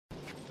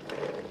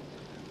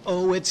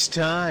Oh, it's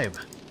time.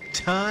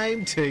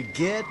 Time to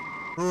get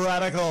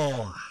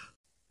radical.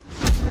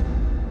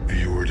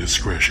 Viewer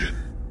discretion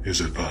is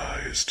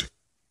advised.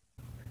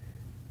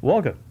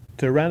 Welcome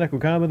to Radical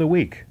Comment of the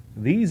Week.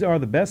 These are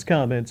the best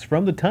comments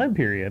from the time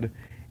period,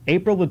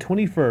 April the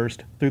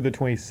 21st through the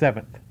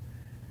 27th.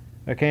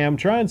 Okay, I'm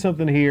trying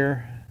something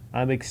here.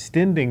 I'm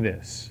extending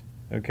this,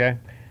 okay?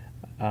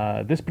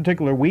 This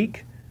particular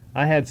week,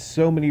 I had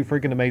so many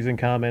freaking amazing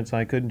comments,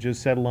 I couldn't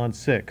just settle on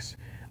 6.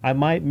 I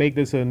might make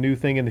this a new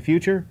thing in the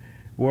future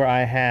where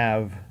I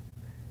have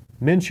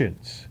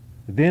mentions,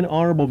 then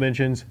honorable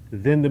mentions,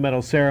 then the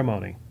medal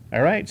ceremony.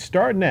 All right,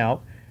 starting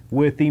out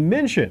with the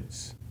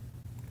mentions.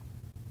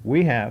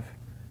 We have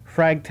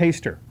Frag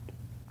Taster.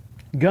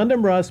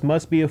 Gundam Russ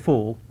must be a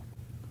fool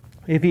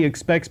if he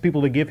expects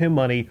people to give him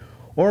money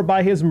or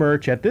buy his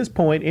merch at this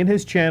point in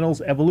his channel's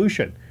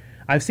evolution.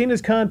 I've seen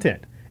his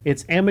content.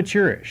 It's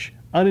amateurish,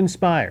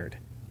 uninspired,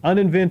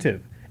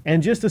 uninventive,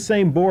 and just the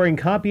same boring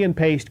copy and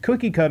paste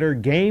cookie cutter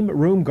game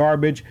room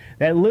garbage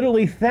that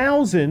literally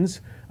thousands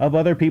of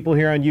other people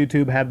here on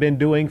YouTube have been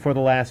doing for the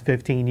last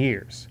 15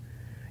 years.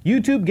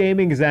 YouTube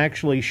gaming is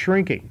actually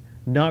shrinking,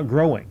 not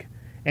growing.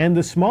 And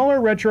the smaller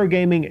retro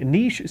gaming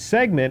niche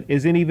segment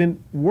is in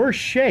even worse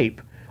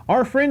shape.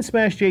 Our friend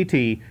Smash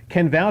JT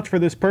can vouch for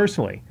this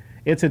personally.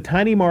 It's a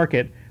tiny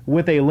market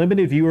with a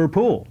limited viewer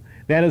pool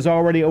that is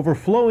already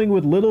overflowing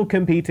with little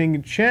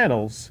competing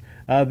channels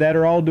that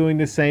are all doing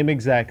the same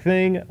exact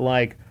thing,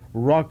 like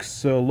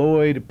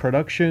Roxaloid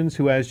Productions,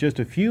 who has just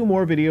a few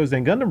more videos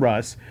than Gundam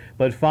Russ,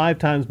 but 5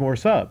 times more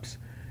subs.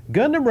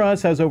 Gundam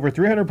Russ has over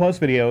 300 plus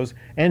videos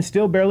and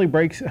still barely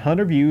breaks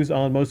 100 views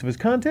on most of his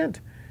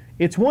content.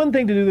 It's one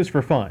thing to do this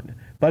for fun,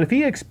 but if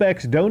he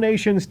expects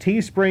donations,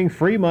 Teespring,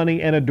 free money,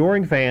 and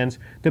adoring fans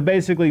to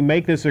basically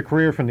make this a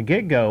career from the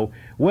get-go,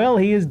 well,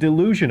 he is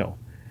delusional.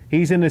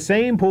 He's in the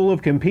same pool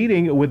of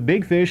competing with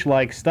big fish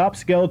like Stop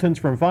Skeletons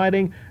from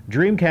Fighting,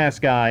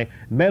 Dreamcast Guy,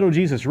 Metal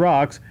Jesus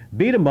Rocks,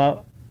 Beat 'em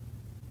Up.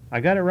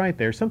 I got it right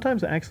there.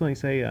 Sometimes I accidentally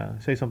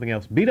say something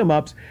else. Beat 'em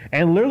ups,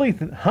 and literally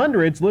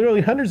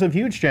hundreds of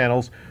huge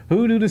channels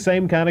who do the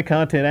same kind of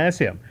content as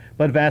him,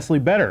 but vastly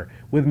better,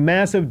 with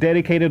massive,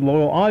 dedicated,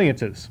 loyal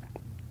audiences.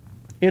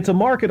 It's a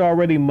market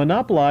already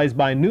monopolized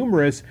by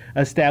numerous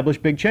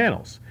established big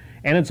channels,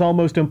 and it's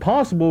almost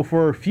impossible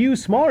for a few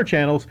smaller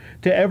channels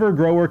to ever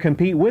grow or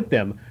compete with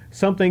them,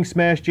 something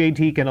Smash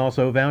JT can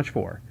also vouch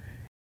for.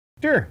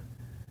 Sure.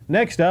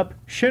 Next up,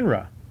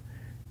 Shinra.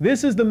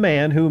 This is the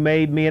man who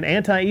made me an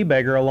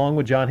anti-e-beggar along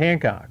with John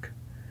Hancock.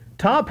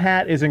 Top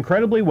Hat is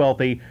incredibly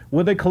wealthy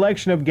with a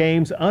collection of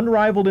games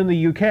unrivaled in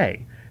the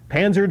UK.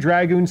 Panzer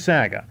Dragoon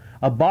Saga,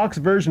 a box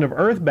version of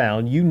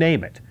Earthbound, you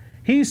name it.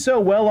 He's so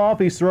well off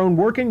he's thrown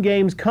working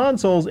games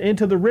consoles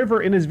into the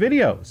river in his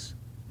videos.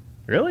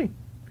 Really?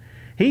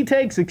 He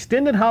takes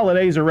extended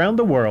holidays around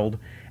the world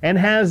and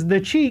has the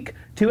cheek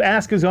to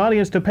ask his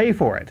audience to pay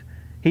for it.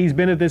 He's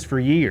been at this for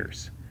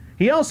years.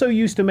 He also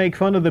used to make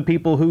fun of the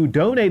people who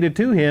donated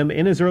to him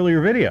in his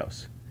earlier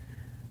videos.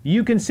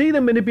 You can see the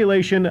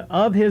manipulation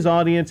of his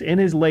audience in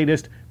his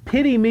latest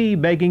Pity Me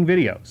begging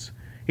videos.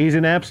 He's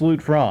an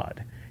absolute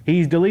fraud.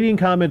 He's deleting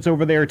comments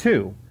over there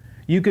too.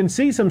 You can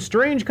see some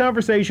strange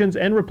conversations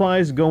and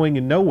replies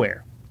going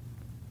nowhere.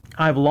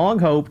 I've long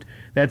hoped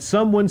that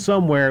someone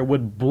somewhere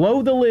would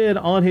blow the lid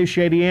on his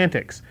shady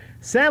antics.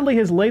 Sadly,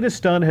 his latest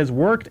stunt has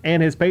worked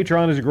and his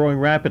Patreon is growing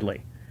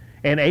rapidly.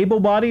 An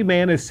able-bodied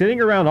man is sitting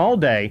around all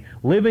day,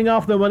 living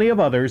off the money of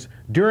others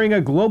during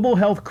a global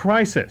health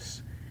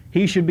crisis.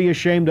 He should be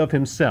ashamed of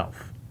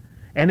himself.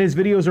 And his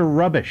videos are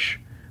rubbish.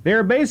 They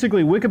are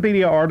basically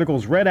Wikipedia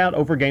articles read out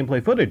over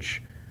gameplay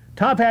footage.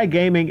 Top Hat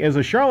Gaming is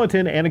a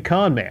charlatan and a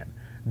con man.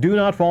 Do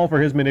not fall for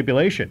his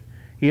manipulation.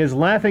 He is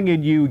laughing at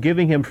you,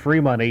 giving him free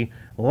money,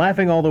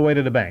 laughing all the way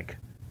to the bank.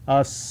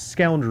 A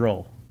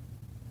scoundrel.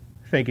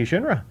 Thank you,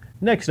 Shinra.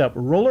 Next up,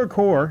 Roller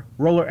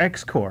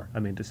X Core, I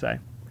mean to say.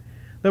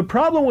 The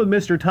problem with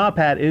Mr. Top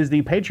Hat is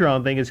the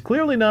Patreon thing is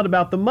clearly not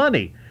about the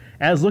money,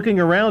 as looking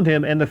around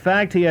him and the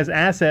fact he has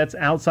assets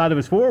outside of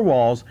his 4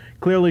 walls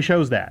clearly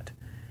shows that.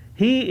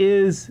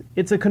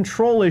 It's a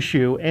control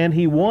issue, and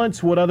he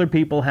wants what other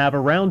people have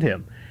around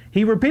him.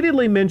 He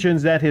repeatedly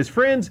mentions that his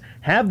friends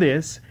have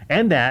this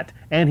and that,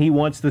 and he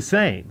wants the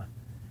same.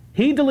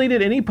 He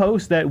deleted any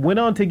post that went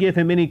on to give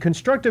him any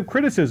constructive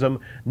criticism,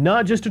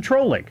 not just a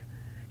trolling.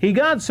 He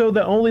got so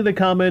that only the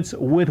comments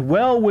with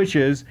well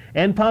wishes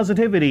and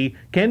positivity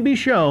can be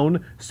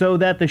shown so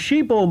that the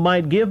sheeple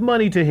might give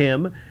money to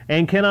him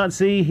and cannot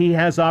see he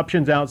has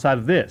options outside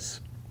of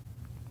this.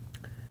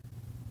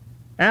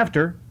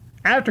 After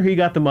he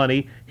got the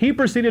money, he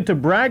proceeded to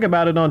brag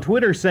about it on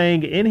Twitter,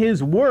 saying in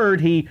his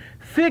word he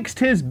fixed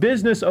his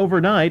business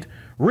overnight.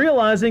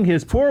 Realizing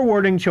his poor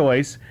wording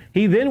choice,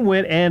 he then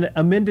went and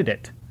amended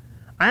it.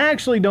 I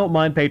actually don't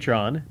mind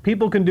Patreon.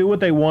 People can do what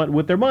they want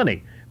with their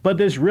money. But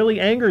this really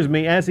angers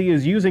me as he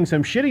is using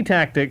some shitty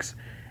tactics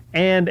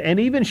and at an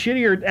even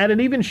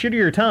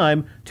shittier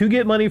time to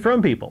get money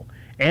from people.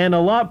 And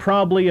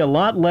probably a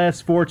lot less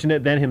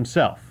fortunate than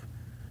himself.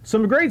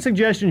 Some great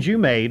suggestions you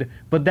made,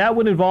 but that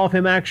would involve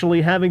him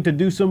actually having to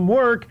do some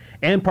work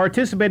and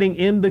participating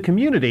in the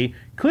community,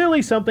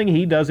 clearly something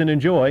he doesn't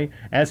enjoy,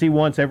 as he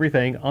wants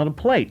everything on a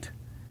plate.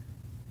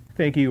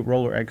 Thank you,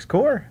 Roller X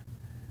Core.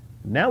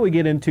 Now we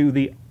get into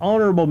the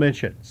honorable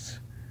mentions.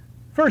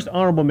 First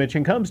honorable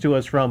mention comes to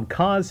us from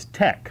Cause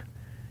Tech.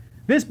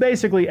 This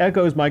basically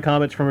echoes my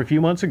comments from a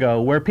few months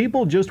ago, where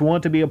people just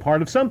want to be a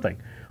part of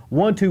something,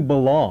 want to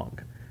belong.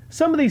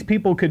 Some of these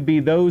people could be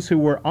those who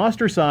were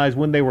ostracized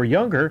when they were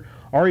younger,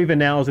 or even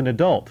now as an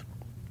adult.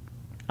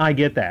 I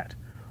get that.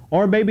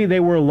 Or maybe they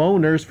were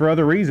loners for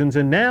other reasons,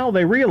 and now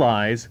they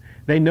realize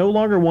they no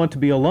longer want to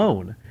be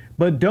alone,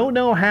 but don't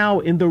know how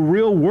in the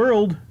real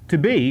world to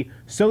be,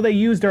 so they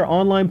use their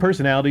online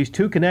personalities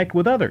to connect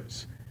with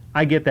others.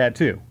 I get that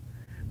too.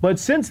 But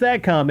since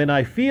that comment,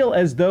 I feel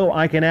as though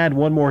I can add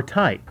one more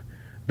type.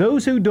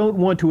 Those who don't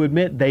want to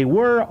admit they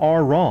were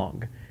are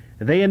wrong.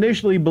 They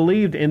initially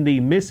believed in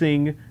the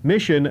missing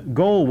mission,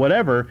 goal,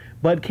 whatever,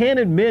 but can't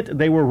admit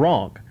they were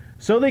wrong.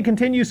 So they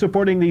continue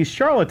supporting these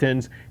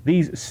charlatans,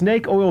 these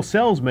snake oil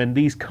salesmen,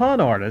 these con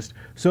artists,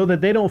 so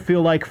that they don't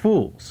feel like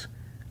fools.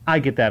 I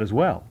get that as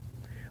well.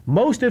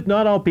 Most, if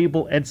not all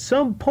people, at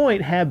some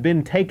point have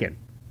been taken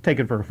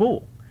for a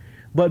fool.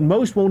 But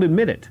most won't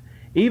admit it,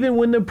 even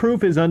when the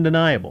proof is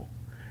undeniable.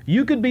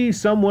 You could be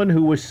someone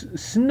who was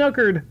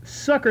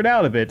suckered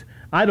out of it,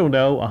 I don't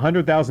know,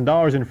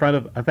 $100,000 in front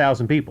of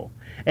 1,000 people,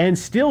 and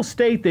still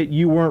state that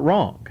you weren't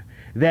wrong,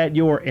 that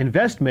your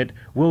investment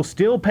will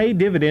still pay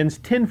dividends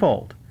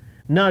tenfold.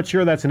 Not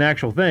sure that's an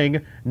actual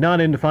thing,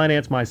 not into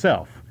finance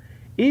myself.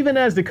 Even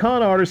as the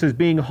con artist is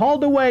being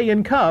hauled away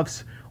in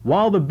cuffs,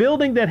 while the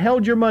building that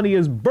held your money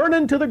is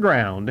burning to the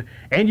ground,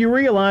 and you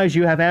realize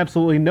you have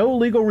absolutely no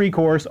legal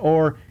recourse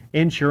or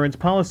insurance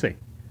policy.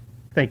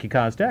 Thank you,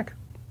 Costech.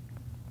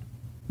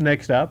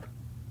 Next up,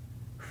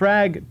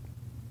 Frag.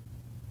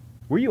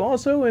 Were you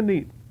also in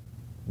the...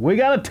 We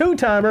got a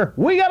two-timer,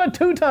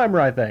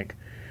 I think.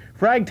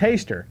 Frag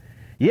Taster.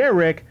 Yeah,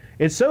 Rick,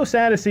 it's so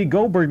sad to see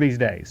Goldberg these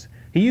days.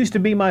 He used to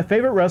be my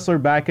favorite wrestler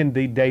back in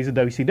the days of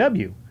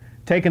WCW,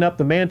 taking up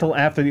the mantle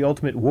after the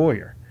Ultimate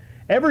Warrior.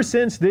 Ever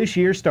since this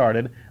year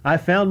started, I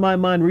found my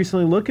mind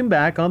recently looking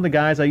back on the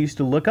guys I used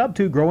to look up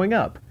to growing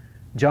up.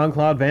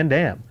 Jean-Claude Van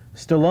Damme,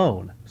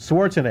 Stallone,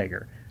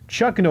 Schwarzenegger,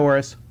 Chuck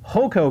Norris,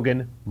 Hulk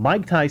Hogan,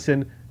 Mike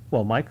Tyson,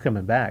 well, Mike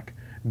coming back,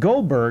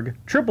 Goldberg,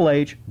 Triple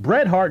H,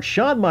 Bret Hart,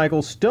 Shawn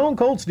Michaels, Stone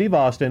Cold Steve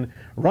Austin,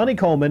 Ronnie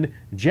Coleman,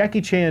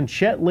 Jackie Chan,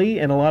 Chet Lee,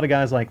 and a lot of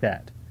guys like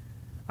that.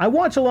 I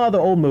watch a lot of the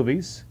old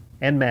movies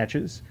and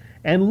matches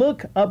and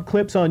look up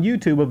clips on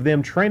YouTube of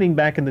them training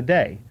back in the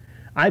day.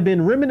 I've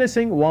been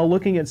reminiscing while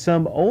looking at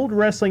some old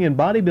wrestling and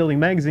bodybuilding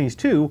magazines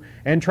too,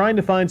 and trying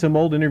to find some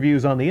old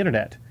interviews on the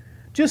internet.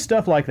 Just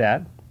stuff like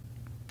that.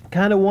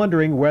 Kind of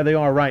wondering where they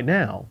are right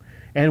now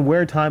and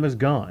where time has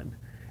gone.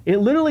 It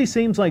literally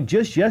seems like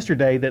just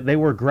yesterday that they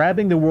were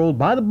grabbing the world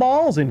by the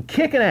balls and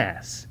kicking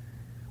ass.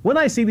 When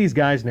I see these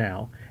guys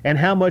now and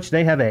how much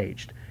they have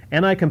aged,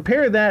 and I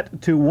compare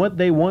that to what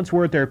they once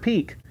were at their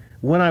peak,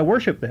 when I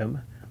worship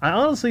them, I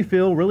honestly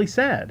feel really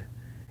sad.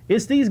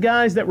 It's these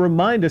guys that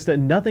remind us that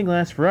nothing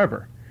lasts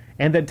forever,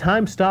 and that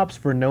time stops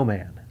for no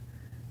man.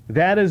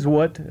 That is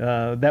what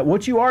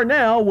you are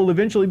now will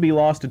eventually be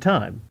lost to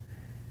time.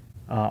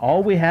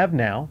 All we have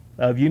now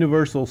of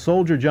Universal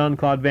Soldier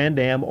Jean-Claude Van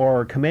Damme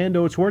or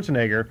Commando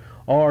Schwarzenegger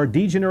or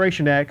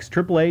D-Generation X,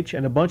 Triple H,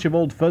 and a bunch of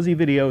old fuzzy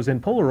videos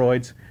and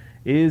Polaroids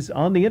is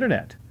on the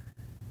internet.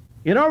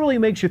 It all really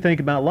makes you think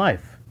about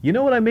life. You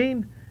know what I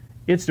mean?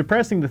 It's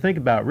depressing to think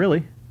about,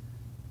 really.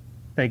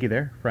 Thank you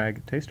there,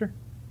 Frag Taster.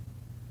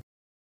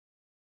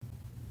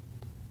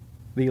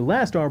 The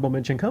last honorable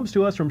mention comes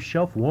to us from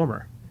Shelf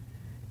Warmer.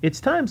 It's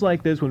times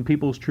like this when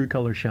people's true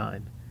colors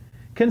shine.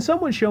 Can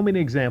someone show me an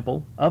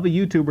example of a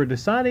YouTuber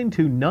deciding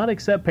to not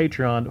accept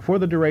Patreon for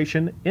the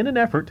duration in an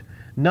effort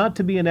not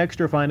to be an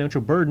extra financial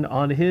burden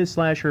on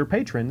his/her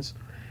patrons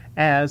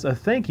as a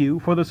thank you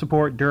for the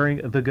support during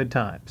the good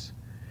times?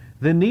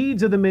 The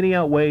needs of the many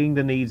outweighing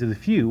the needs of the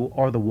few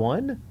are the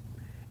one?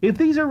 If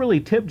these are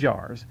really tip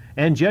jars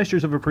and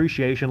gestures of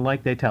appreciation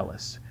like they tell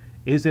us,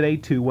 is it a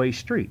two-way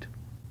street?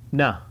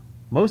 Nah,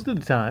 most of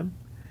the time.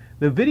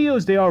 The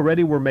videos they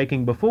already were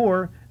making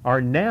before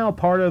are now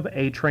part of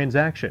a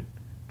transaction.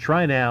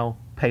 Try now,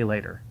 pay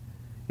later.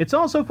 It's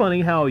also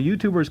funny how a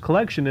YouTuber's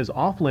collection is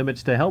off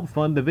limits to help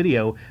fund the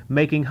video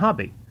making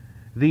hobby.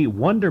 The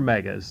Wonder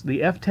Megas,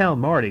 the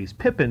F-Town Martys,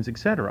 Pippins,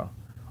 etc.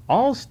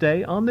 all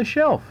stay on the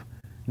shelf,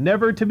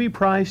 never to be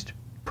pried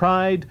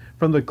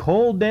from the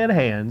cold dead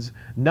hands,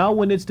 not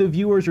when it's the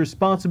viewer's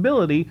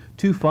responsibility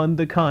to fund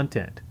the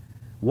content.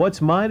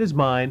 What's mine is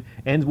mine,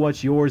 and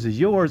what's yours is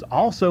yours,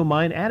 also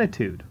mine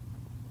attitude.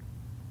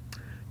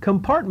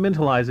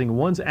 Compartmentalizing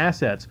one's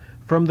assets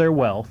from their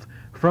wealth,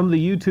 from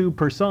the YouTube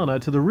persona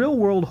to the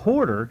real-world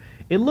hoarder,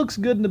 it looks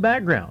good in the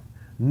background.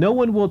 No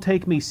one will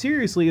take me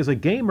seriously as a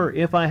gamer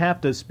if I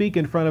have to speak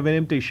in front of an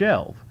empty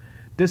shelf.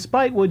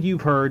 Despite what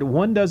you've heard,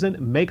 one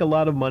doesn't make a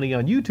lot of money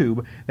on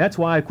YouTube. That's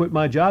why I quit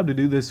my job to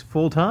do this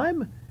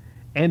full-time.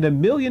 and a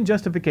million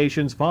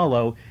justifications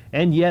follow,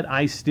 and yet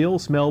I still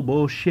smell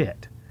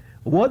bullshit.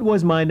 What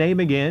was my name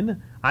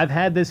again? I've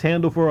had this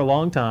handle for a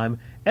long time.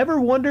 Ever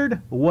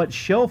wondered what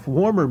shelf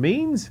warmer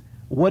means?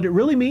 What it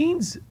really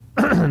means?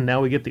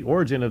 Now we get the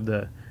origin of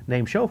the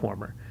name shelf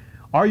warmer.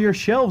 Are your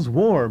shelves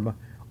warm,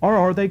 or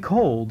are they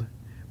cold?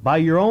 By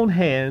your own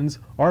hands,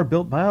 or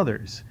built by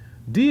others?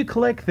 Do you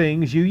collect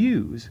things you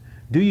use?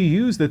 Do you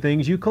use the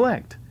things you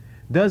collect?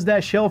 Does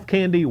that shelf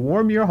candy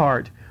warm your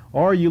heart,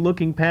 or are you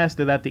looking past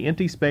it at the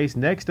empty space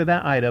next to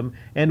that item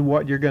and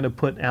what you're going to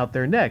put out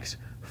there next?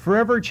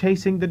 Forever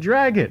chasing the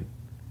dragon.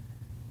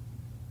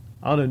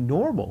 On a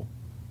normal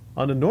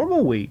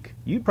week,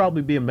 you'd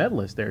probably be a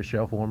medalist there,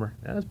 shelf warmer.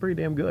 That's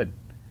pretty damn good.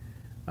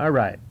 All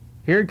right,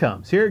 here it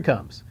comes. Here it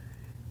comes.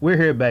 We're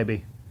here,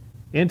 baby.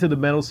 Into the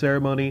medal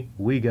ceremony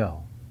we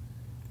go.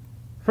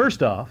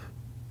 First off,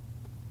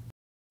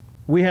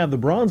 we have the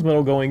bronze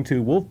medal going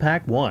to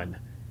Wolfpack 1.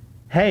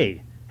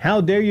 Hey,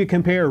 how dare you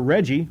compare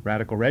Reggie,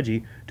 Radical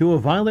Reggie, to a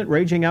violent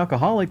raging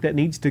alcoholic that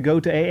needs to go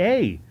to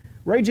AA?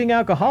 Raging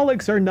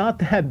alcoholics are not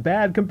that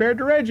bad compared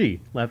to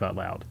Reggie. Laugh out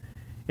loud.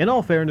 In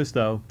all fairness,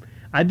 though,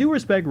 I do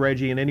respect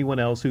Reggie and anyone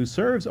else who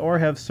serves or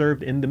have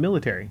served in the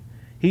military.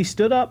 He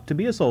stood up to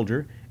be a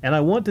soldier, and I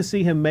want to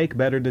see him make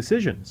better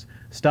decisions.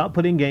 Stop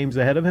putting games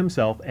ahead of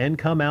himself and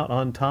come out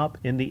on top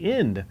in the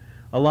end.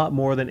 A lot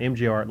more than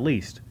MJR at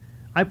least.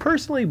 I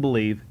personally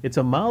believe it's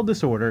a mild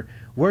disorder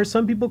where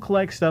some people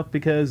collect stuff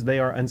because they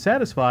are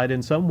unsatisfied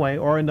in some way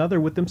or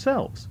another with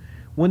themselves.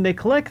 When they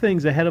collect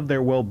things ahead of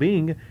their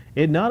well-being,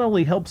 it not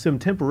only helps them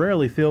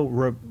temporarily feel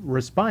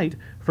respite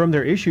from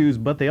their issues,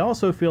 but they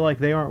also feel like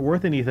they aren't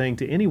worth anything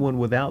to anyone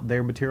without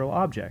their material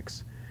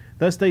objects.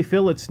 Thus, they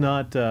feel it's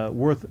not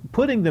worth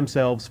putting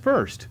themselves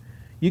first.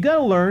 You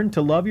gotta learn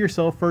to love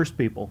yourself first,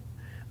 people.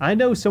 I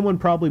know someone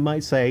probably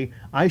might say,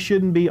 I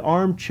shouldn't be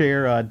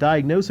armchair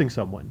diagnosing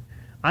someone.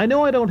 I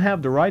know I don't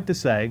have the right to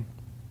say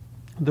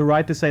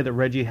that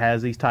Reggie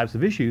has these types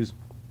of issues,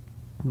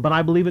 but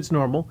I believe it's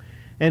normal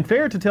and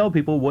fair to tell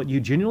people what you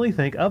genuinely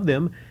think of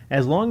them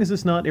as long as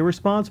it's not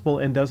irresponsible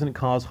and doesn't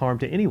cause harm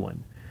to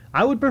anyone.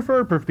 I would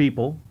prefer for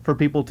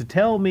people to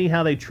tell me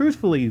how they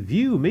truthfully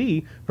view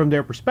me from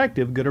their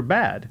perspective, good or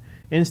bad,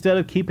 instead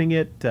of keeping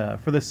it in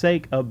for the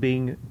sake of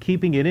being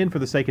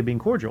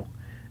cordial.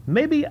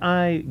 Maybe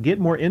I get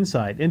more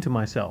insight into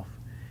myself.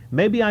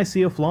 Maybe I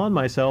see a flaw in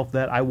myself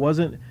that I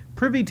wasn't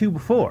privy to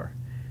before.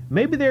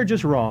 Maybe they're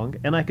just wrong,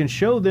 and I can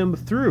show them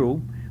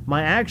through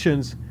my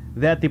actions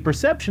that the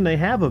perception they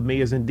have of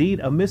me is indeed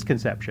a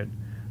misconception.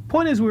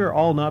 Point is, we are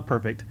all not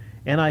perfect,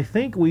 and I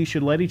think we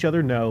should let each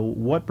other know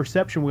what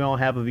perception we all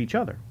have of each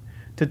other.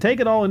 To take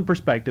it all in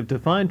perspective, to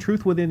find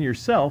truth within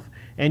yourself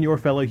and your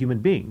fellow human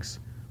beings.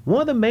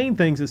 One of the main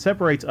things that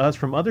separates us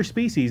from other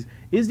species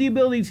is the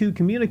ability to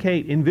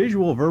communicate in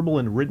visual, verbal,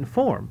 and written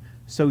form,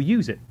 so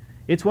use it.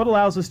 It's what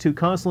allows us to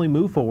constantly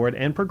move forward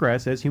and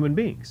progress as human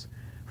beings.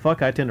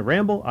 Fuck, I tend to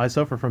ramble, I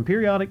suffer from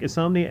periodic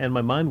insomnia, and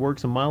my mind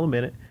works a mile a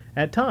minute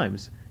at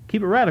times.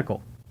 Keep it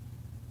radical.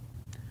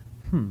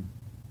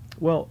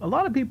 Well, a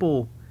lot of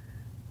people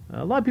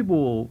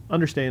will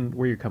understand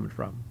where you're coming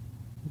from,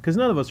 because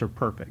none of us are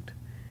perfect.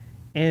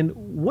 And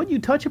what you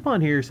touch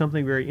upon here is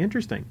something very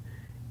interesting.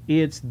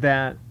 It's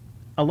that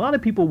a lot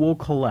of people will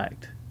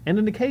collect. And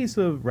in the case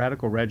of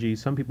Radical Reggie,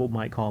 some people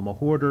might call him a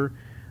hoarder.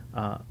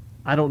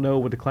 I don't know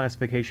what the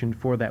classification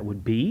for that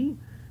would be.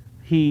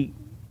 He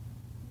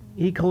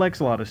collects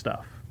a lot of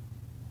stuff.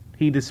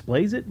 He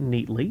displays it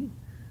neatly.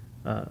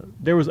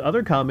 There was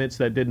other comments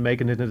that didn't make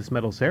it into this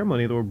medal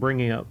ceremony that were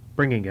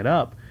bringing it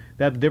up,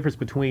 that the difference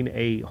between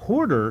a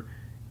hoarder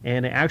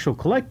and an actual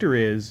collector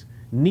is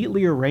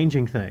neatly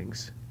arranging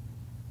things.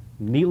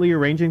 Neatly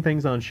arranging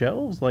things on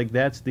shelves? Like,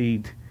 that's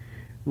the...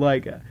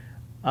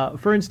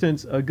 for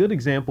instance, a good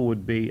example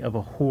would be of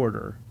a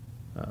hoarder.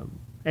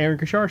 Aaron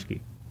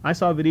Kosharsky. I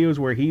saw videos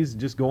where he's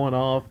just going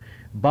off,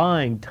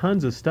 buying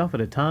tons of stuff at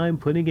a time,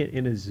 putting it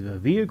in his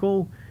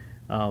vehicle.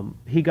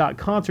 He got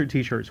concert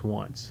t-shirts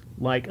once,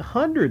 like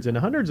hundreds and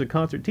hundreds of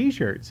concert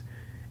t-shirts.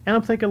 And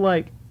I'm thinking,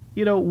 like,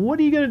 you know, what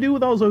are you going to do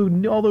with all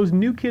those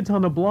New Kids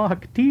on the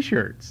Block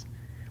t-shirts?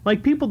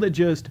 Like, people that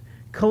just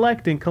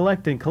collect and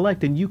collect and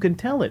collect, and you can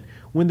tell it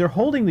when they're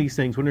holding these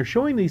things, when they're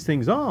showing these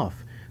things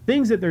off,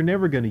 things that they're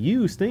never going to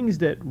use, things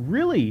that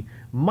really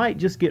might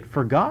just get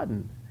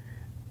forgotten.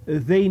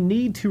 They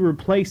need to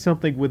replace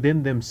something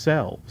within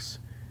themselves.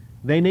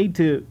 They need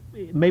to,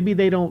 maybe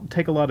they don't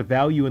take a lot of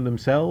value in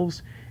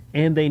themselves,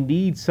 and they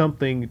need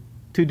something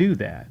to do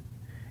that.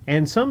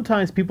 And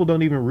sometimes people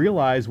don't even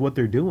realize what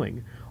they're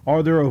doing,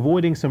 or they're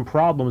avoiding some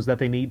problems that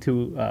they need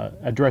to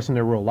address in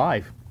their real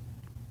life,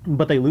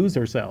 but they lose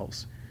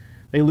themselves.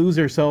 They lose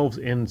themselves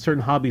in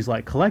certain hobbies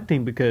like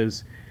collecting,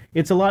 because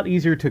it's a lot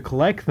easier to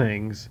collect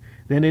things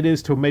than it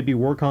is to maybe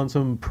work on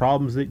some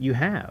problems that you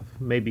have.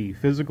 Maybe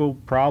physical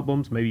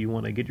problems, maybe you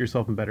want to get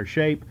yourself in better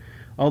shape.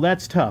 Oh,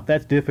 that's tough,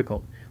 that's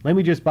difficult. Let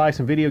me just buy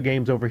some video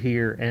games over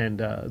here, and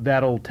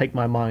that'll take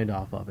my mind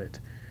off of it.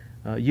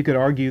 You could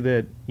argue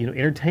that, you know,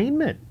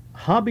 entertainment,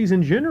 hobbies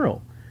in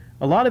general,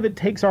 A lot of it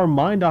takes our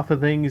mind off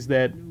of things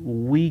that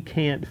we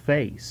can't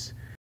face.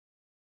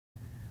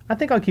 I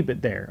think I'll keep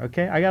it there,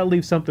 okay? I gotta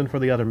leave something for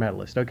the other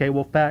medalist, okay,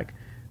 Wolfpack?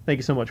 Thank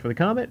you so much for the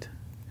comment.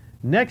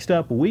 Next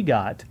up, we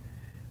got,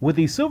 with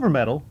the silver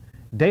medal,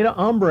 Data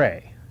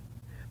Ombre.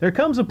 There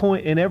comes a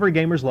point in every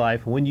gamer's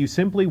life when you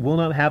simply will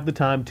not have the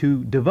time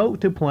to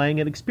devote to playing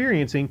and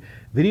experiencing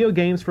video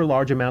games for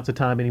large amounts of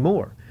time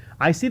anymore.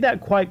 I see that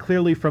quite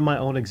clearly from my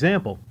own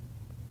example.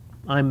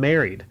 I'm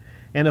married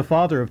and a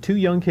father of 2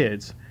 young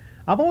kids.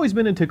 I've always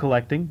been into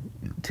collecting,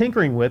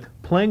 tinkering with,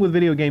 playing with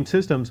video game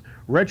systems,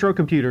 retro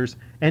computers,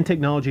 and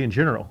technology in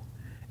general.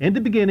 In the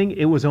beginning,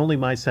 it was only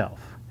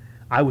myself.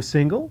 I was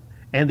single,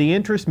 and the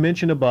interest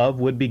mentioned above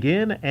would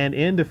begin and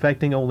end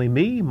affecting only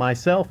me,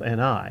 myself,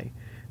 and I.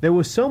 There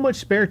was so much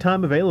spare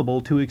time available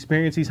to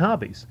experience these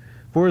hobbies,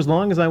 for as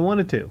long as I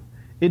wanted to.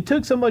 It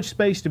took so much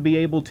space to be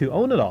able to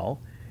own it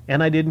all,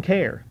 and I didn't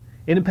care.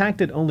 It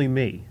impacted only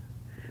me.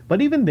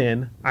 But even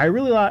then, I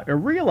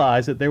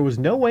realized that there was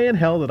no way in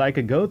hell that I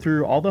could go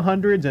through all the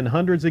hundreds and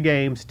hundreds of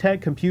games, tech,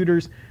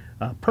 computers,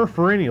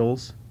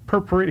 peripherals.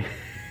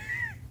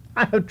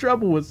 I have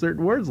trouble with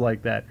certain words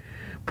like that.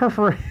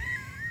 Sorry,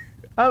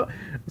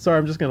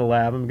 I'm just going to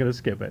laugh. I'm going to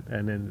skip it.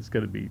 And then it's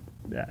going to be,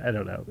 I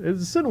don't know.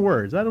 It's certain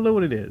words. I don't know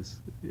what it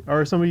is.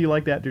 Or some of you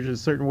like that? There's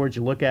just certain words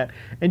you look at,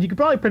 and you can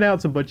probably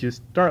pronounce them, but you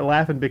start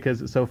laughing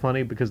because it's so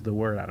funny because of the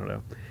word, I don't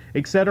know,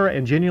 etc.,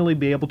 and genuinely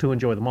be able to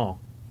enjoy them all.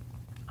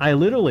 I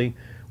literally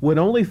would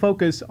only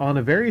focus on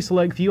a very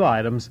select few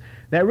items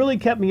that really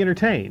kept me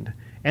entertained,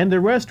 and the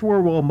rest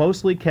were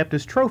mostly kept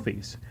as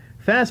trophies.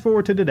 Fast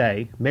forward to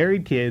today,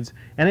 married, kids,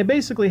 and I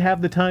basically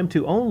have the time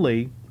to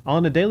only,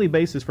 on a daily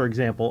basis, for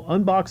example,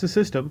 unbox a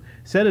system,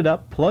 set it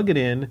up, plug it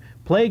in,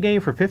 play a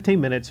game for 15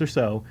 minutes or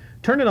so,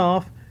 turn it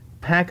off,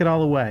 pack it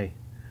all away.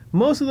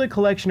 Most of the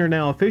collection are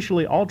now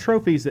officially all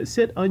trophies that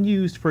sit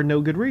unused for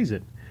no good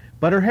reason,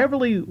 but are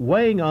heavily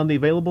weighing on the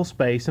available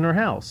space in our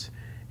house,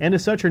 and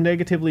as such are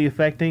negatively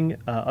affecting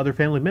other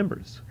family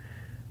members.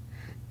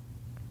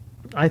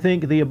 I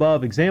think the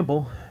above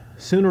example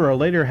sooner or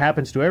later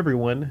happens to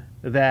everyone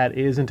that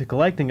is into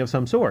collecting of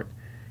some sort.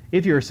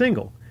 If you're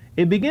single,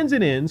 it begins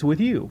and ends with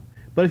you.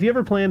 But if you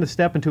ever plan to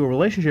step into a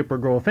relationship or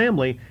grow a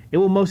family, it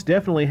will most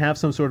definitely have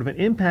some sort of an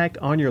impact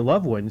on your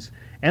loved ones,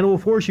 and it will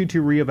force you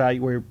to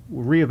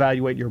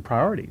reevaluate your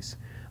priorities.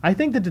 I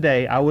think that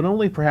today I would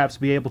only perhaps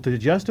be able to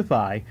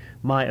justify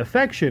my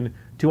affection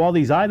to all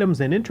these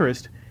items and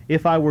interest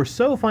if I were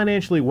so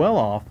financially well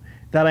off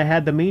that I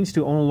had the means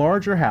to own a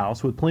larger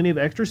house with plenty of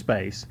extra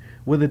space,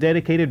 with a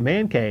dedicated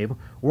man cave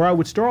where I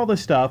would store all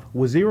this stuff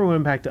with zero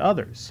impact to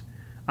others.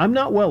 I'm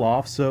not well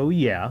off, so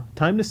yeah,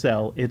 time to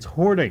sell. It's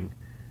hoarding.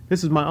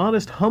 This is my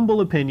honest,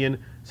 humble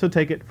opinion, so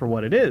take it for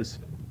what it is.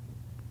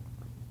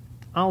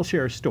 I'll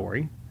share a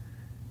story.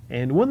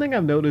 And one thing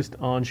I've noticed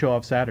on Show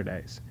Off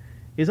Saturdays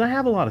is I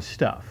have a lot of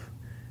stuff.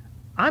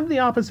 I'm the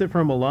opposite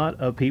from a lot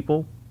of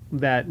people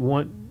that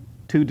want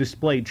to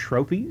display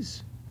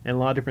trophies and a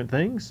lot of different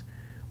things,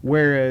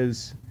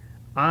 whereas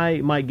I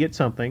might get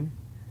something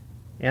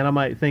and I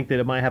might think that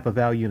it might have a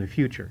value in the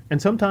future.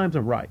 And sometimes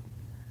I'm right.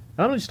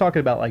 I'm not just talking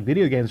about like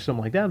video games or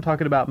something like that. I'm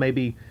talking about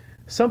maybe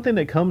something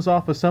that comes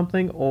off of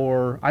something,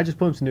 or I just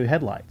put in some new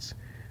headlights.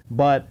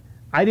 But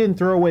I didn't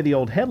throw away the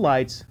old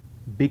headlights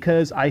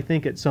because I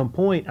think at some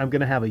point I'm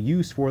going to have a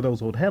use for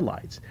those old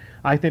headlights.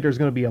 I think there's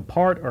going to be a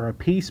part or a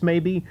piece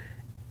maybe,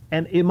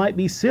 and it might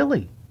be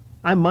silly.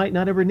 I might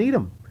not ever need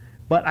them,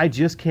 but I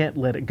just can't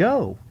let it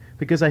go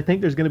because I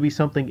think there's going to be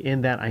something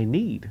in that I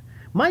need.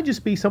 Might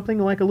just be something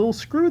like a little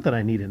screw that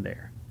I need in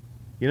there,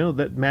 you know,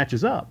 that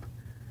matches up.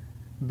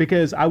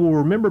 Because I will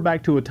remember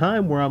back to a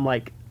time where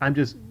I'm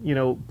just, you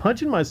know,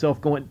 punching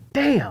myself going,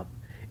 damn,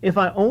 if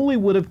I only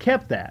would have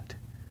kept that.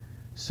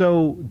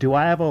 So do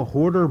I have a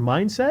hoarder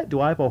mindset?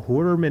 Do I have a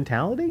hoarder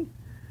mentality?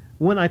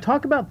 When I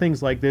talk about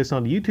things like this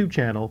on the YouTube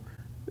channel,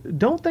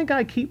 don't think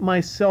I keep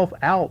myself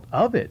out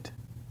of it,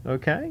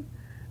 okay?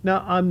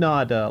 Now, I'm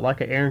not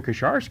like an Aaron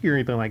Kosharski or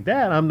anything like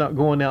that. I'm not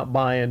going out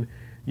buying,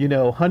 you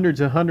know,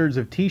 hundreds and hundreds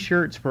of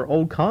t-shirts for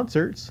old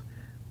concerts.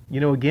 You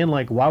know, again,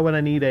 like, why would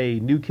I need a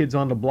New Kids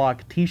on the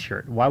Block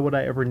t-shirt? Why would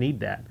I ever need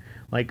that?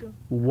 Like,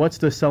 what's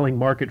the selling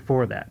market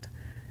for that?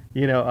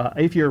 You know,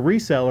 if you're a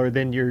reseller,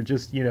 then you're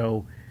just, you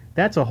know,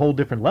 that's a whole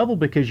different level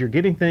because you're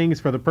getting things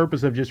for the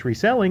purpose of just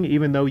reselling,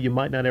 even though you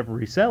might not ever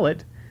resell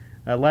it.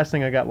 Last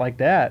thing I got like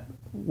that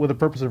with the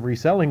purpose of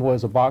reselling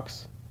was a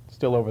box,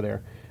 still over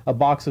there, a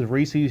box of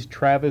Reese's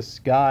Travis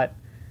Scott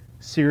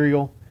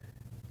cereal,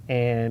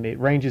 and it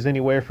ranges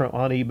anywhere from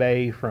on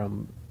eBay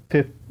from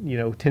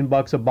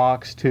 $10 a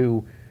box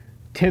to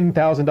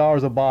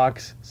 $10,000 a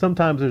box.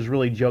 Sometimes there's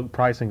really joke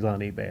pricings on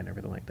eBay and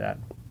everything like that.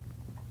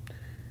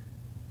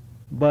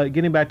 But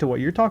getting back to what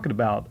you're talking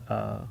about,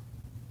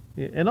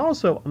 and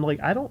also I'm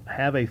like, I don't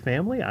have a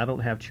family, I don't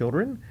have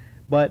children,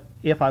 but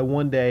if I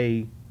one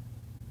day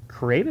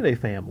created a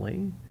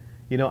family,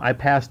 you know, I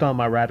passed on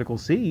my radical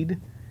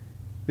seed,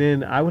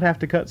 then I would have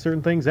to cut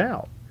certain things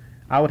out.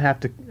 I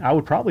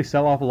would probably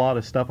sell off a lot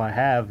of stuff I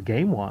have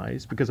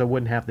game-wise because I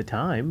wouldn't have the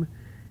time.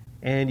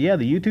 And yeah,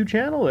 the YouTube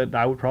channel,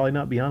 I would probably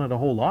not be on it a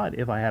whole lot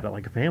if I had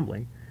like a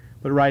family.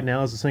 But right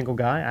now, as a single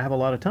guy, I have a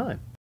lot of time.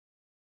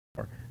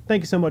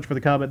 Thank you so much for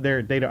the comment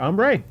there, Data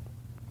Ombre.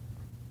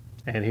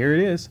 And here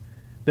it is.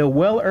 The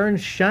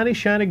well-earned shiny,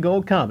 shiny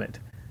gold comment.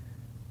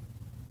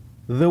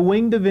 The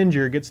Winged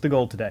Avenger gets the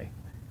gold today.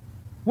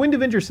 Winged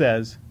Avenger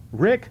says,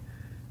 Rick,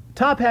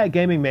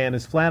 TopHatGamingMan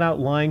is flat out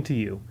lying to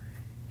you.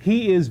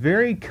 He is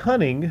very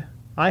cunning.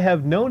 I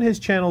have known his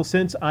channel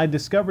since I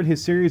discovered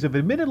his series of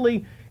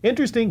admittedly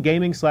interesting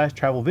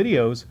gaming/travel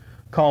videos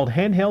called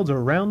Handhelds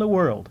Around the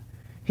World.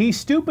 He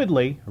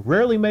stupidly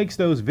rarely makes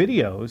those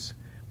videos,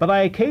 but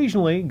I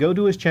occasionally go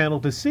to his channel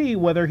to see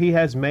whether he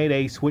has made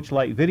a Switch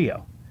Lite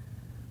video.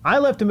 I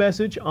left a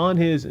message on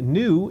his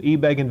new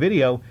e-begging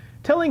video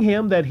telling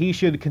him that he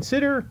should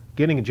consider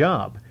getting a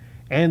job,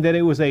 and that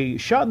it was a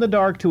shot in the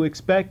dark to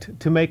expect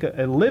to make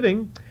a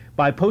living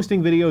by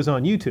posting videos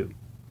on YouTube.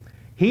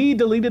 He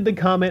deleted the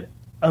comment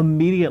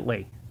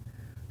immediately.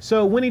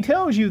 So when he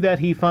tells you that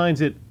he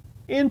finds it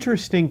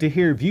interesting to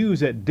hear views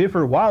that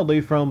differ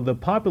wildly from the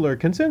popular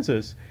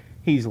consensus,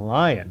 he's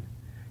lying.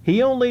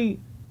 He only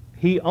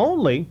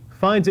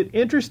finds it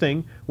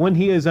interesting when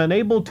he is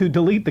unable to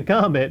delete the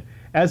comment,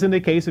 as in the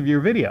case of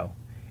your video.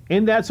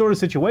 In that sort of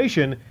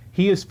situation,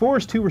 he is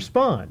forced to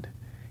respond.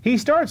 He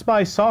starts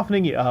by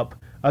softening you up,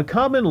 a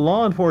common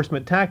law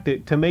enforcement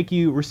tactic to make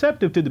you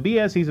receptive to the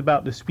BS he's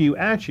about to spew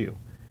at you.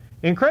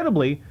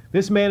 Incredibly,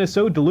 this man is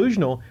so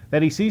delusional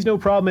that he sees no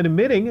problem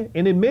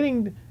in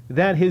admitting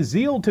that his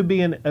zeal to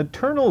be an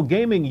eternal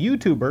gaming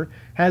YouTuber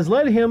has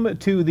led him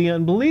to the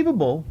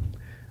unbelievable,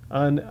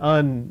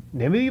 unenviable,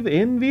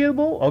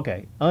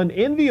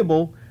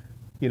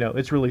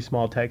 it's really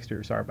small text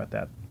here, sorry about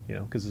that,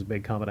 because it's a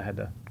big comment, I had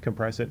to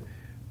compress it,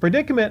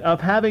 predicament of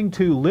having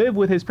to live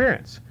with his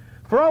parents.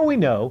 For all we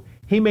know,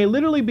 he may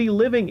literally be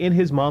living in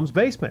his mom's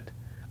basement.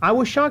 I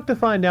was shocked to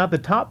find out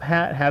that Top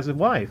Hat has a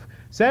wife.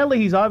 Sadly,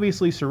 he's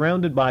obviously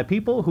surrounded by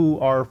people who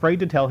are afraid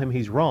to tell him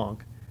he's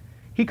wrong.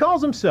 He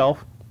calls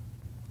himself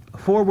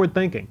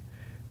forward-thinking,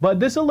 but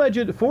this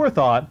alleged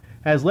forethought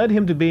has led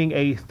him to being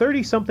a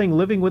 30-something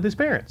living with his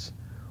parents.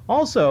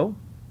 Also,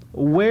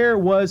 where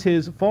was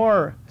his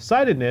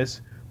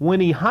far-sightedness when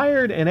he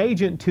hired an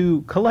agent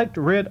to collect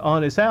rent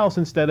on his house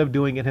instead of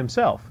doing it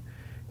himself?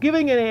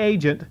 Giving an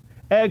agent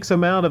X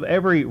amount of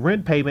every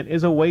rent payment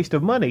is a waste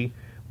of money,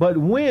 but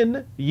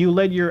when you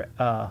let your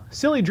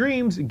silly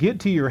dreams get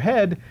to your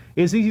head,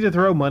 it's easy to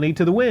throw money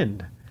to the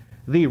wind.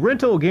 The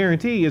rental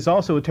guarantee is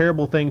also a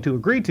terrible thing to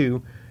agree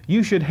to.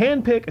 You should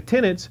handpick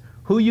tenants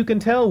who you can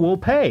tell will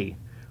pay.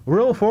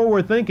 Real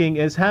forward thinking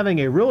is having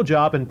a real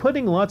job and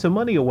putting lots of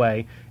money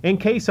away in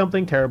case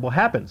something terrible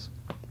happens.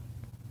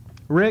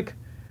 Rick,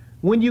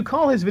 when you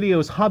call his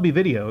videos hobby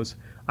videos,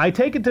 I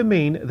take it to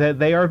mean that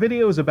they are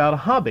videos about a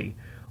hobby,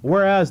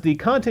 whereas the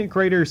content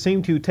creators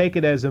seem to take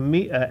it as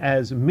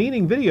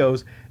meaning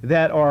videos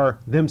that are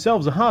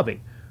themselves a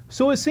hobby.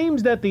 So it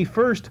seems that the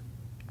first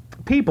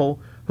people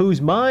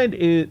whose mind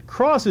it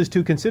crosses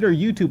to consider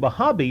YouTube a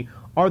hobby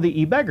are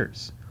the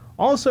e-beggars.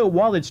 Also,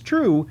 while it's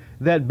true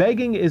that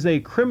begging is a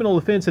criminal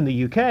offense in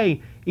the UK,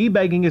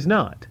 e-begging is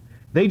not.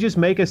 They just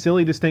make a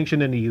silly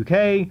distinction in the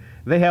UK.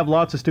 They have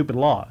lots of stupid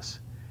laws.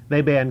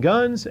 They ban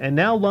guns, and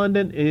now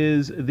London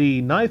is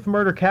the knife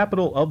murder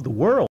capital of the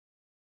world.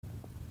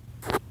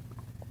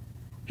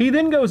 He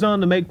then goes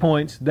on to make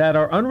points that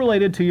are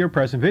unrelated to your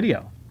present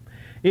video.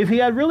 If he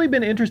had really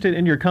been interested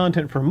in your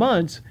content for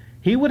months,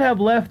 he would have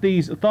left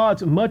these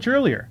thoughts much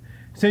earlier,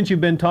 since you've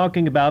been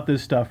talking about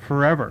this stuff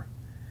forever.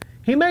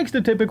 He makes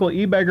the typical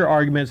e-beggar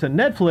arguments that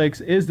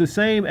Netflix is the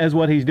same as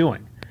what he's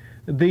doing.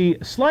 The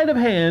sleight of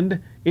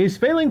hand is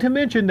failing to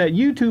mention that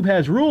YouTube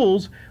has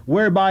rules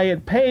whereby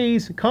it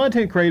pays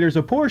content creators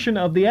a portion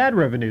of the ad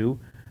revenue.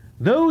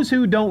 Those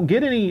who don't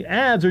get any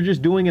ads are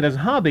just doing it as a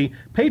hobby.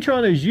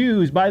 Patreon is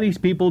used by these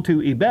people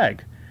to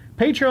e-beg.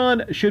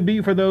 Patreon should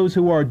be for those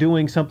who are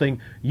doing something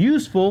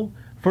useful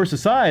for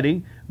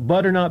society,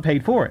 but are not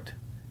paid for it.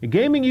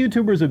 Gaming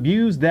YouTubers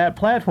abuse that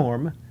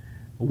platform.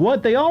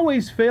 What they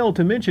always fail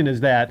to mention is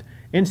that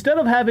instead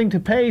of having to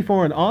pay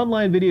for an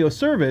online video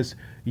service,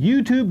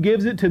 YouTube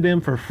gives it to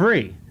them for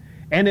free,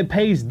 and it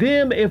pays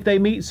them if they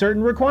meet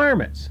certain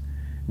requirements.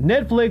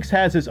 Netflix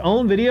has its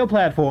own video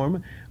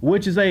platform,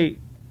 which is a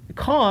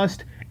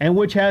cost and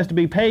which has to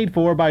be paid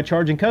for by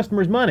charging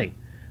customers money.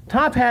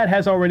 Top Hat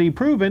has already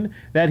proven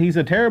that he's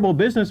a terrible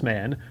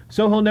businessman,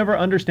 so he'll never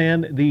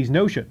understand these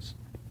notions.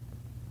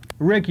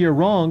 Rick, you're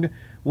wrong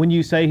when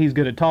you say he's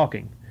good at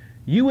talking.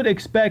 You would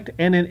expect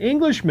an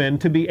Englishman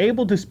to be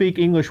able to speak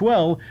English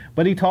well,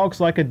 but he talks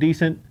like a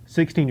decent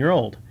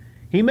 16-year-old.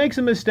 He makes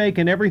a mistake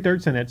in every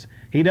third sentence.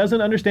 He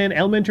doesn't understand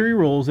elementary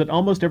rules that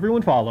almost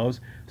everyone follows,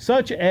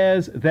 such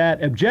as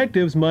that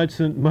objectives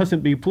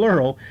mustn't be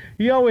plural.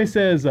 He always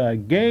says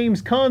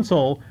games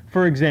console,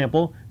 for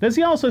example. Does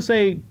he also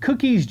say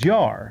cookies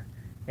jar?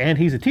 And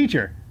he's a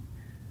teacher.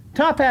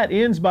 Top Hat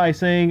ends by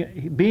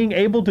saying, being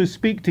able to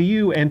speak to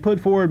you and put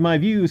forward my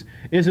views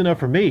is enough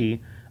for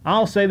me.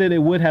 I'll say that it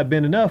would have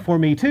been enough for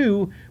me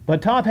too,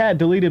 but Top Hat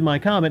deleted my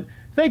comment.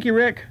 Thank you,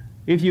 Rick.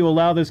 If you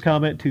allow this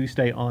comment to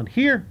stay on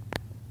here,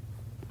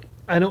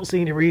 I don't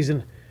see any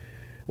reason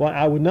why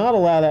I would not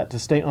allow that to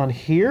stay on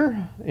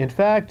here. In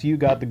fact, you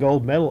got the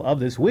gold medal of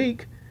this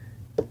week,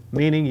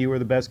 meaning you were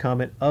the best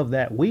comment of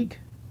that week,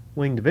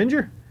 Winged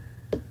Avenger.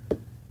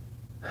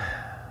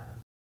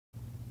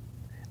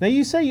 Now,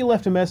 you say you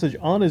left a message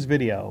on his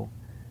video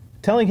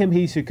telling him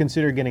he should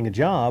consider getting a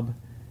job,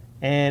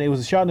 and it was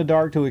a shot in the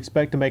dark to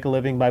expect to make a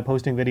living by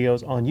posting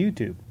videos on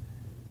YouTube.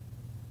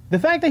 The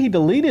fact that he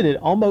deleted it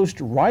almost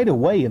right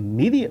away,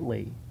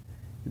 immediately,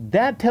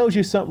 that tells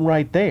you something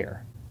right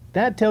there.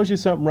 That tells you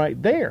something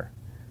right there.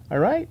 All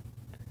right?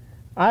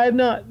 I have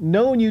not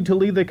known you to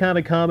leave the kind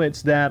of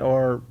comments that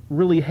are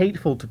really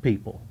hateful to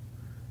people.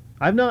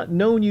 I've not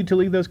known you to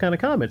leave those kind of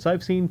comments.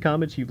 I've seen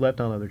comments you've left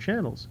on other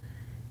channels.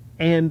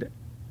 And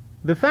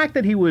the fact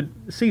that he would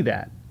see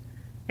that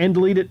and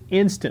delete it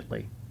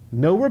instantly,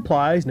 no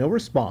replies, no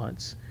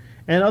response,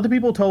 and other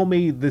people told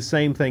me the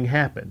same thing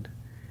happened,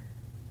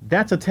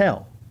 that's a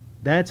tell.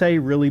 That's a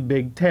really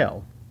big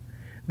tell.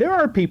 There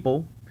are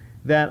people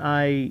that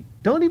I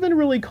don't even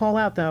really call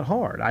out that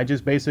hard. I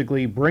just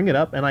basically bring it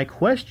up and I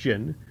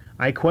question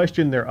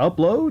their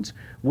uploads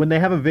when they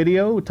have a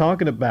video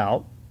talking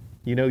about,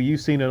 you know,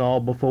 you've seen it all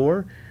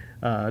before.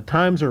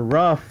 Times are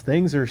rough,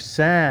 things are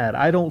sad,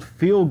 I don't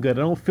feel good,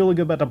 I don't feel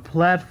good about the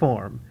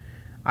platform.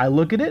 I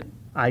look at it,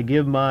 I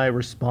give my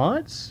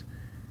response,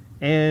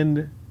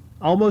 and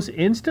almost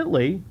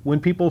instantly,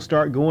 when people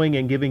start going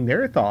and giving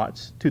their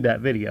thoughts to that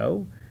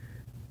video,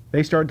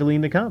 they start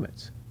deleting the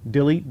comments.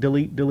 Delete,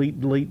 delete,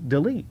 delete, delete,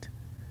 delete.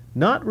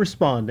 Not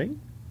responding,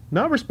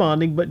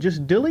 but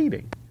just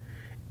deleting.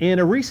 In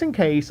a recent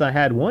case, I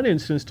had one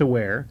instance to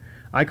where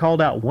I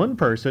called out one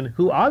person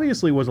who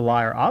obviously was a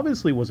liar,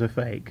 obviously was a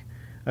fake.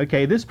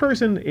 Okay, this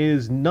person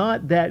is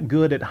not that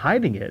good at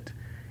hiding it,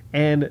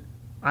 and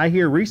I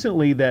hear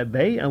recently that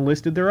they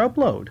unlisted their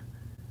upload.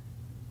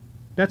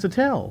 That's a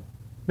tell.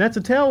 That's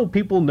a tell.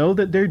 People know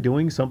that they're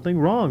doing something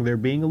wrong. They're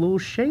being a little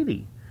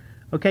shady.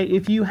 Okay,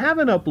 if you have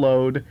an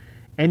upload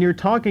and you're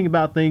talking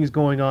about things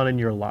going on in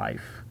your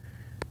life,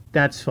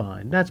 that's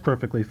fine. That's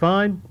perfectly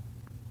fine.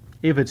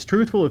 If it's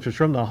truthful, if it's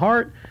from the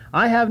heart,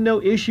 I have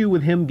no issue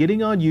with him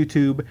getting on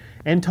YouTube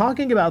and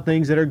talking about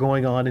things that are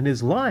going on in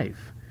his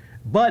life.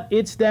 But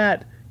it's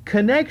that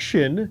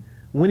connection,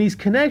 when he's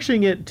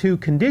connecting it to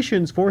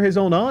conditions for his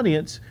own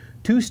audience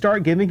to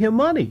start giving him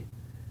money.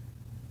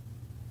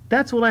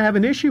 That's what I have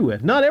an issue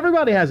with. Not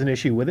everybody has an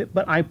issue with it,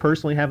 but I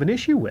personally have an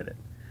issue with it.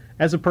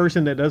 As a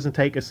person that doesn't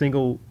take a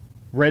single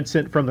red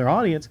cent from their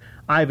audience,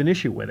 I have an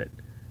issue with it.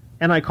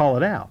 And I call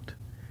it out.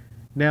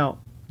 Now,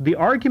 the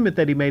argument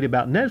that he made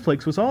about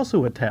Netflix was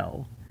also a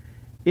tell.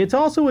 It's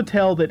also a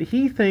tell that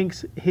he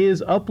thinks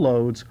his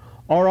uploads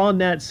are on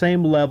that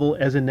same level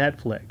as a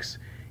Netflix.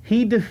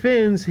 He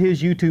defends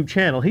his YouTube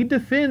channel. He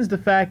defends the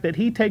fact that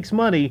he takes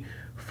money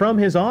from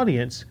his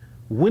audience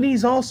when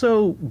he's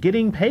also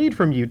getting paid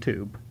from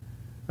YouTube.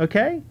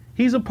 Okay?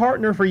 He's a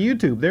partner for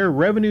YouTube. They're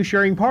revenue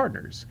sharing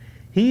partners.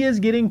 He is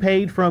getting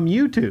paid from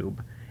YouTube.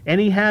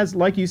 And he has,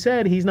 like you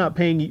said, he's not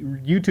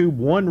paying YouTube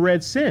 1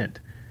 red cent.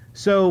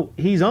 So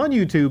he's on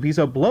YouTube, he's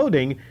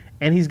uploading,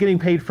 and he's getting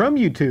paid from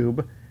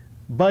YouTube,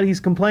 but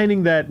he's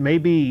complaining that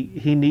maybe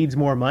he needs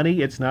more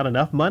money, it's not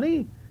enough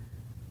money?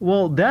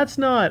 Well, that's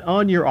not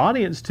on your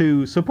audience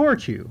to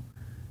support you.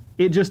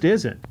 It just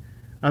isn't.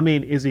 I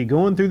mean, is he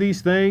going through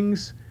these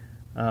things?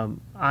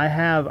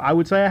 I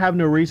would say I have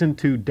no reason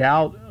to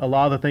doubt a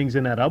lot of the things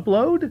in that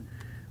upload,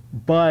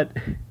 but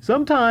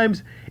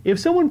sometimes if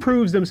someone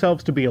proves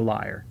themselves to be a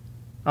liar,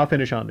 I'll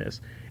finish on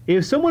this.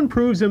 If someone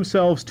proves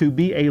themselves to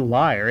be a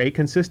liar, a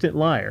consistent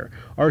liar,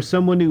 or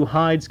someone who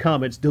hides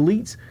comments,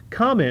 deletes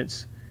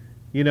comments,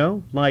 you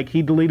know, like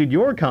he deleted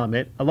your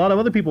comment, a lot of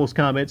other people's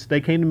comments,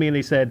 they came to me and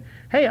they said,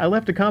 hey, I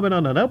left a comment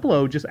on an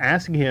upload just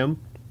asking him.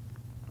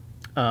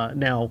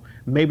 Now,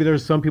 maybe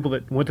there's some people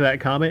that went to that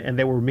comment and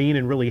they were mean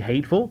and really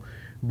hateful,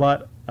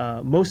 but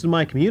most of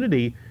my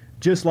community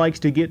just likes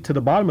to get to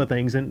the bottom of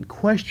things and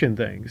question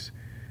things.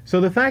 So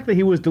the fact that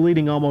he was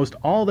deleting almost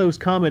all those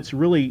comments,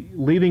 really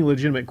leaving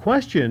legitimate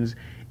questions,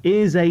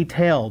 is a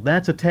tell.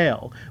 That's a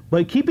tell.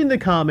 But keeping the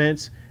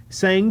comments,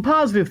 saying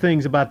positive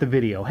things about the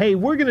video, hey,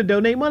 we're going to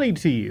donate money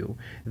to you,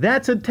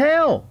 that's a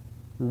tell.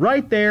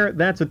 Right there,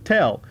 that's a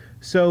tell.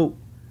 So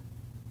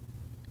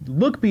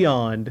look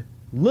beyond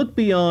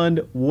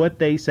what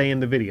they say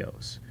in the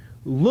videos.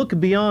 Look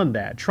beyond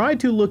that. Try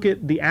to look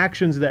at the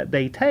actions that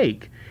they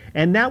take,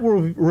 and that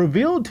will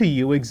reveal to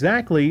you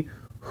exactly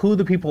who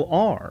the people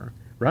are.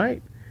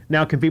 Right?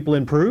 Now, can people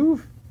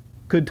improve?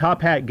 Could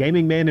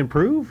TopHatGamingMan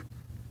improve?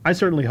 I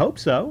certainly hope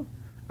so.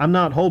 I'm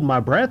not holding my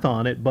breath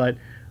on it, but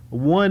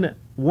one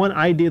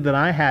idea that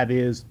I have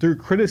is through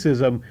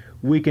criticism,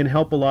 we can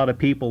help a lot of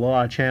people, a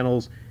lot of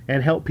channels,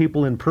 and help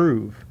people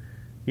improve.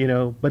 You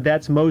know, but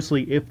that's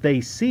mostly if they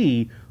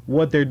see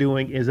what they're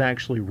doing is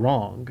actually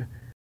wrong.